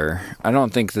here. I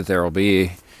don't think that there will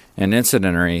be an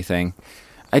incident or anything.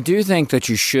 I do think that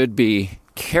you should be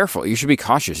careful. You should be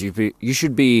cautious. You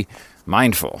should be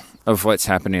mindful of what's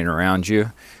happening around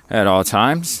you at all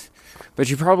times. But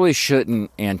you probably shouldn't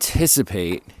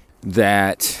anticipate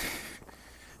that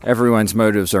everyone's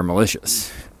motives are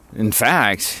malicious. In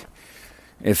fact,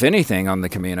 if anything on the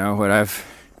Camino, what I've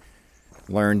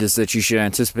learned is that you should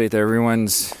anticipate that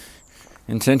everyone's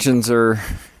intentions are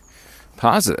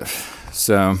positive.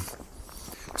 So,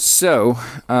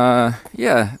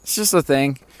 yeah, it's just a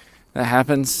thing that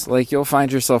happens. Like, you'll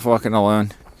find yourself walking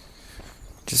alone.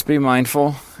 Just be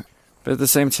mindful, but at the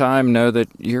same time, know that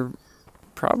you're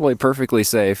probably perfectly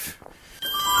safe.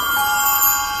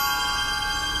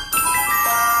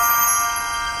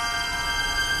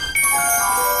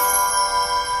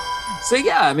 So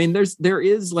yeah, I mean, there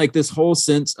is like this whole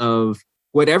sense of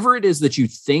whatever it is that you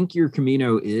think your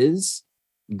Camino is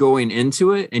going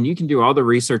into it, and you can do all the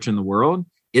research in the world,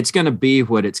 it's going to be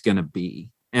what it's going to be.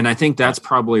 And I think that's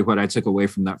probably what I took away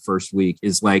from that first week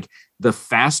is like the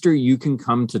faster you can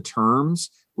come to terms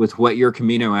with what your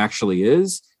Camino actually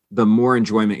is, the more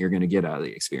enjoyment you're going to get out of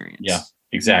the experience. Yeah,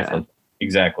 exactly. Yeah.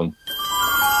 Exactly.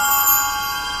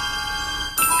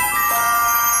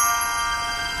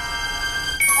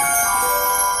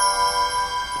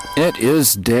 It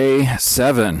is day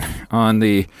 7 on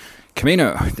the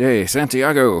Camino de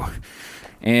Santiago,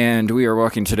 and we are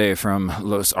walking today from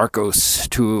Los Arcos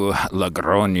to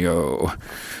Logroño.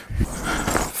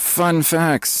 Fun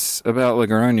facts about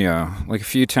Logroño. Like a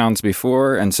few towns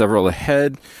before and several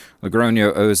ahead,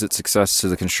 Logroño owes its success to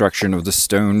the construction of the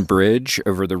stone bridge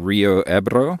over the Rio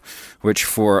Ebro, which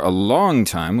for a long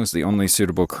time was the only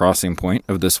suitable crossing point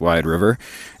of this wide river.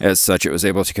 As such, it was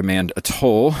able to command a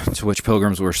toll to which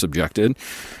pilgrims were subjected.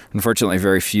 Unfortunately,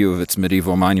 very few of its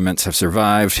medieval monuments have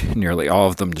survived, nearly all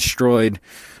of them destroyed.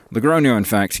 Logroño, in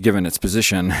fact, given its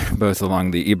position both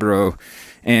along the Ebro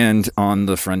and on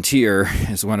the frontier,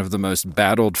 is one of the most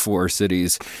battled-for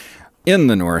cities in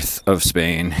the north of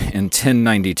Spain. In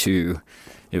 1092,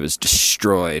 it was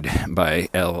destroyed by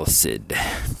El Cid,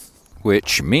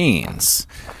 which means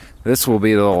this will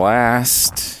be the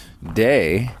last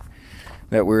day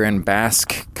that we're in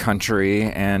Basque Country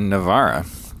and Navarra.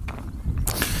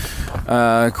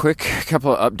 Quick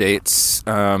couple of updates.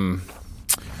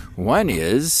 One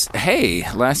is, hey,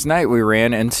 last night we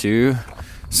ran into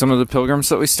some of the pilgrims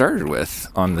that we started with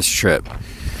on this trip.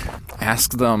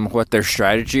 Asked them what their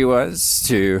strategy was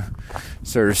to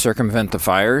sort of circumvent the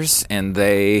fires, and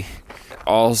they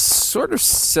all sort of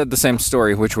said the same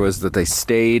story, which was that they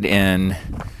stayed in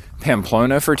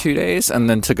Pamplona for 2 days and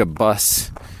then took a bus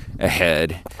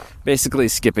ahead, basically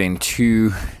skipping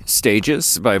 2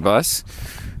 stages by bus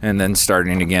and then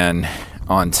starting again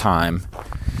on time.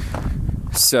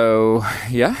 So,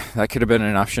 yeah, that could have been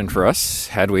an option for us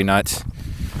had we not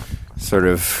sort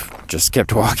of just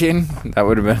kept walking. That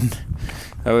would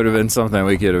have been something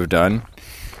we could have done.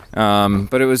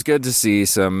 But it was good to see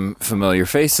some familiar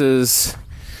faces.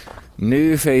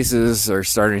 New faces are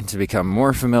starting to become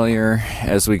more familiar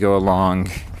as we go along.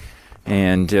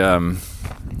 And I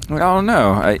don't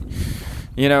know. I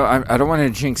don't want to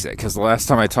jinx it, because the last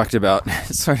time I talked about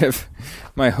sort of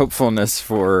my hopefulness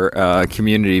for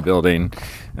community building,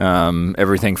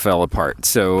 everything fell apart.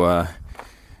 So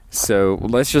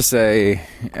let's just say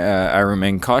I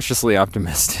remain cautiously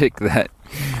optimistic that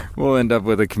we'll end up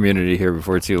with a community here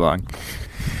before too long.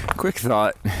 Quick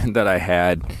thought that I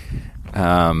had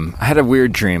a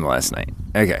weird dream last night.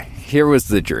 Okay, here was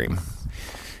the dream.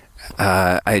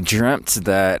 I dreamt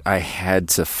that I had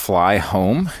to fly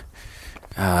home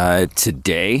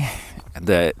today,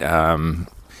 that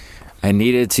I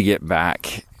needed to get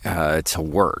back to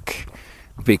work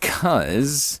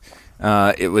because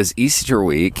it was Easter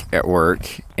week at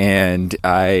work, and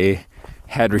I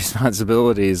had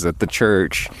responsibilities at the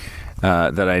church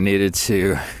that I needed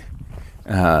to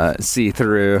see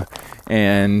through,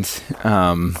 and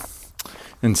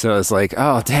so I was like,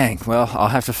 oh dang, well, I'll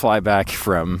have to fly back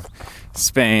from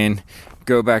Spain,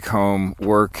 go back home,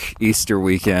 work Easter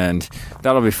weekend,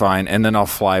 that'll be fine, and then I'll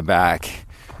fly back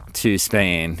to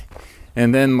Spain.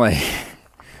 And then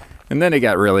it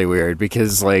got really weird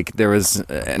because there was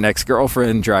an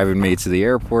ex-girlfriend driving me to the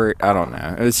airport. I don't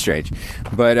know. It was strange.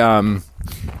 But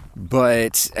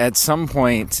at some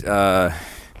point on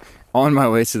my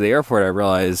way to the airport, I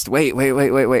realized,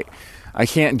 wait. I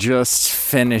can't just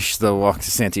finish the walk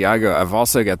to Santiago. I've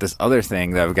also got this other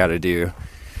thing that I've got to do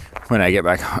when I get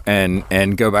back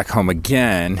and go back home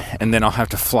again, and then I'll have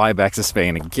to fly back to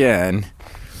Spain again.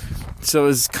 So it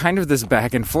was kind of this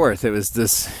back and forth. It was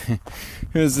this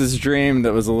dream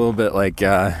that was a little bit like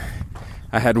I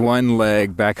had one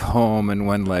leg back home and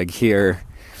one leg here,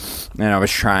 and I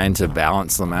was trying to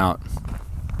balance them out.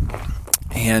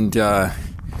 And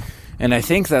I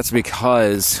think that's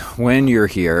because when you're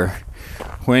here,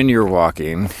 when you're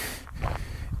walking,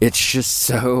 it's just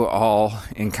so all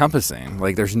encompassing.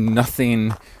 Like, there's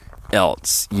nothing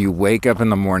else. You wake up in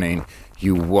the morning,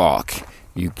 you walk,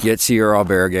 You get to your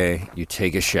albergue, you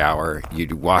take a shower, you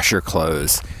wash your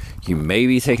clothes, you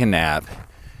maybe take a nap,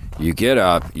 you get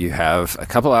up, you have a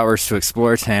couple hours to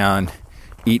explore town,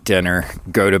 eat dinner,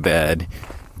 go to bed,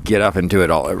 get up and do it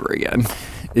all over again.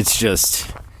 It's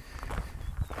just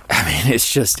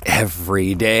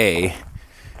every day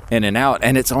in and out,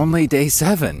 and it's only day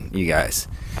 7, you guys.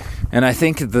 And I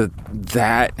think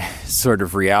that sort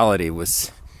of reality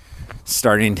was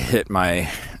starting to hit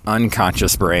my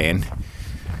unconscious brain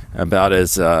about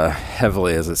as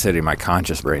heavily as it's hitting my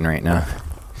conscious brain right now.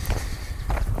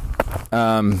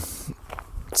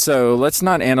 So let's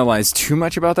not analyze too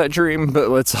much about that dream, but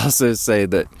let's also say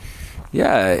that,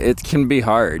 yeah, it can be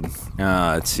hard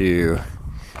to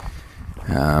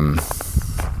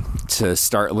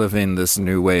start living this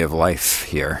new way of life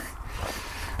here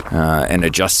and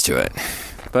adjust to it.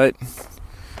 But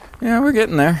yeah, we're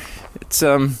getting there. It's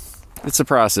a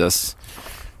process.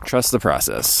 Trust the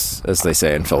process, as they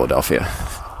say in Philadelphia.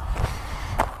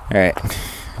 All right,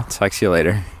 talk to you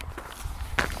later.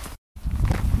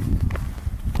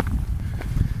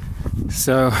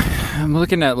 So I'm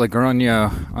looking at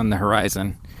Logroño on the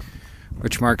horizon,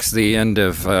 which marks the end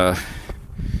of the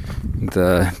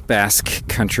Basque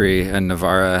Country and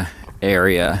Navarra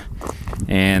area,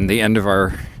 and the end of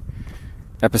our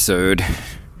episode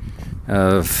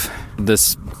of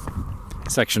this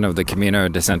section of the Camino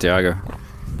de Santiago.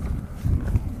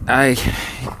 I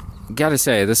gotta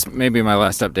say, this may be my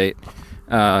last update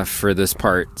for this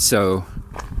part. So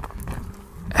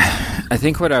I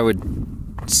think what I would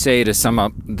say to sum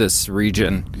up this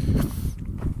region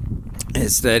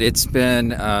is that it's been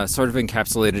sort of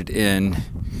encapsulated in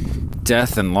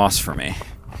death and loss for me,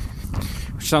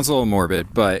 which sounds a little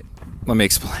morbid, but let me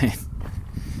explain.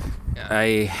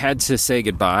 I had to say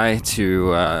goodbye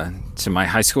to my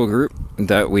high school group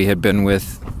that we had been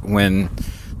with when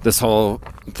this whole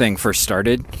thing first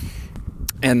started,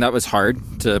 and that was hard,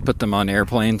 to put them on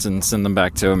airplanes and send them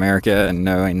back to America, and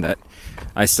knowing that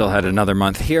I still had another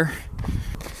month here.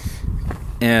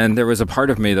 And there was a part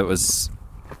of me that was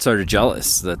sort of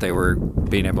jealous that they were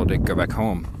being able to go back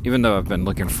home, even though I've been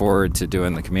looking forward to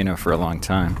doing the Camino for a long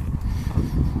time.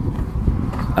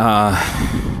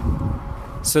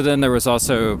 So then there was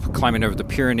also climbing over the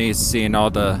Pyrenees, seeing all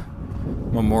the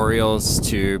memorials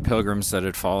to pilgrims that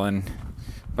had fallen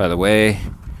by the way,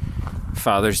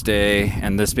 Father's Day,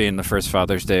 and this being the first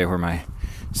Father's Day where my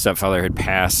stepfather had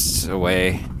passed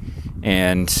away,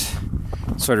 and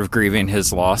sort of grieving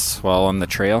his loss while on the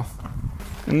trail.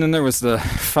 And then there was the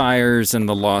fires and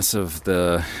the loss of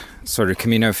the sort of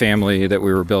Camino family that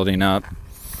we were building up,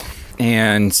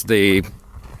 and the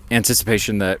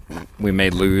anticipation that we may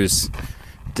lose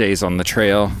days on the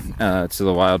trail to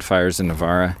the wildfires in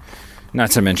Navarra.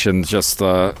 Not to mention just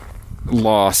the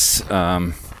loss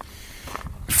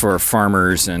for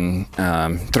farmers and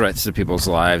threats to people's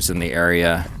lives in the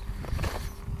area.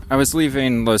 I was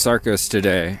leaving Los Arcos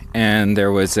today, and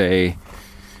there was a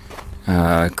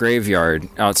graveyard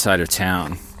outside of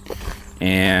town,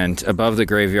 and above the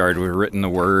graveyard were written the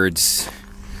words,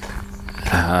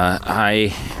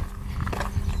 I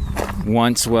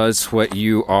once was what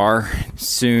you are,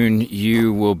 soon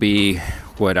you will be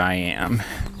what I am.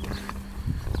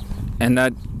 And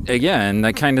that, again,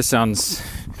 that kind of sounds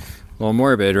a little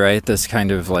morbid, right? This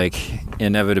kind of like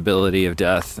inevitability of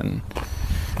death and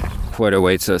what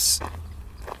awaits us.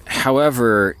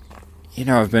 However, you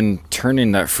know, I've been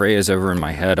turning that phrase over in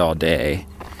my head all day,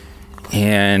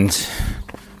 and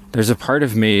there's a part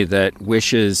of me that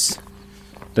wishes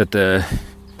that the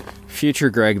future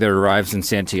Greg that arrives in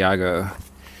Santiago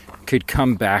could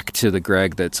come back to the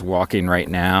Greg that's walking right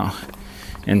now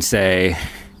and say,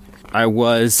 I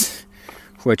was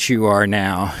what you are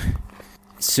now.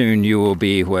 Soon you will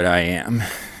be what I am.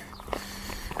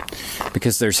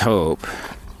 Because there's hope.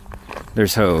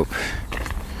 There's hope.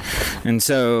 And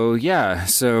so, yeah,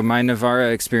 so my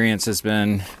Navarra experience has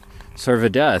been sort of a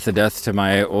death to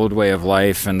my old way of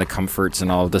life and the comforts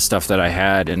and all of the stuff that I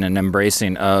had, and an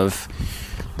embracing of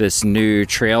this new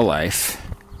trail life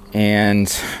and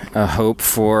a hope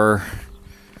for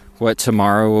what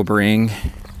tomorrow will bring,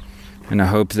 and a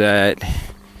hope that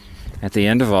at the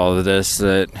end of all of this,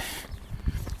 that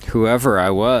whoever I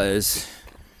was,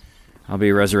 I'll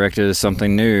be resurrected as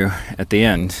something new at the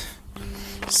end.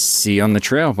 See you on the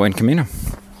trail. Buen camino.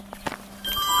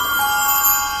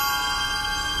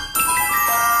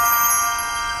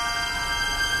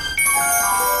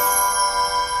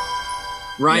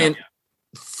 Ryan,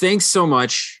 thanks so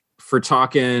much for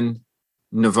talking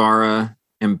Navarra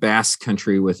and Basque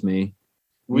Country with me.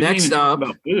 We didn't even talk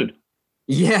about food.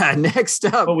 Yeah, next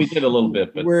up. Oh, we did a little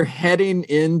bit, but we're heading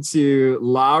into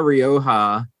La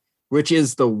Rioja which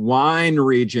is the wine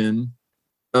region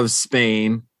of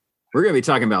Spain. We're going to be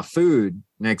talking about food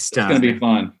next time. It's going to be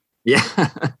fun. Yeah.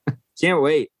 Can't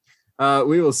wait.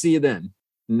 We will see you then.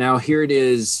 Now, here it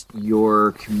is,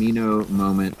 your Camino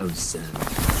moment of Zen.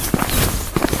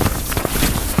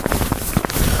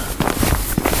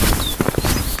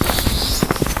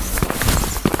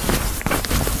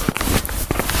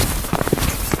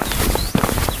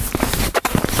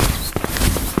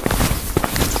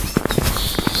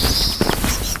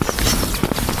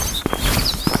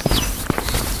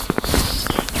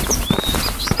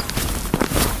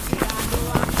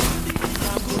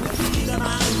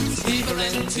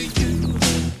 To you.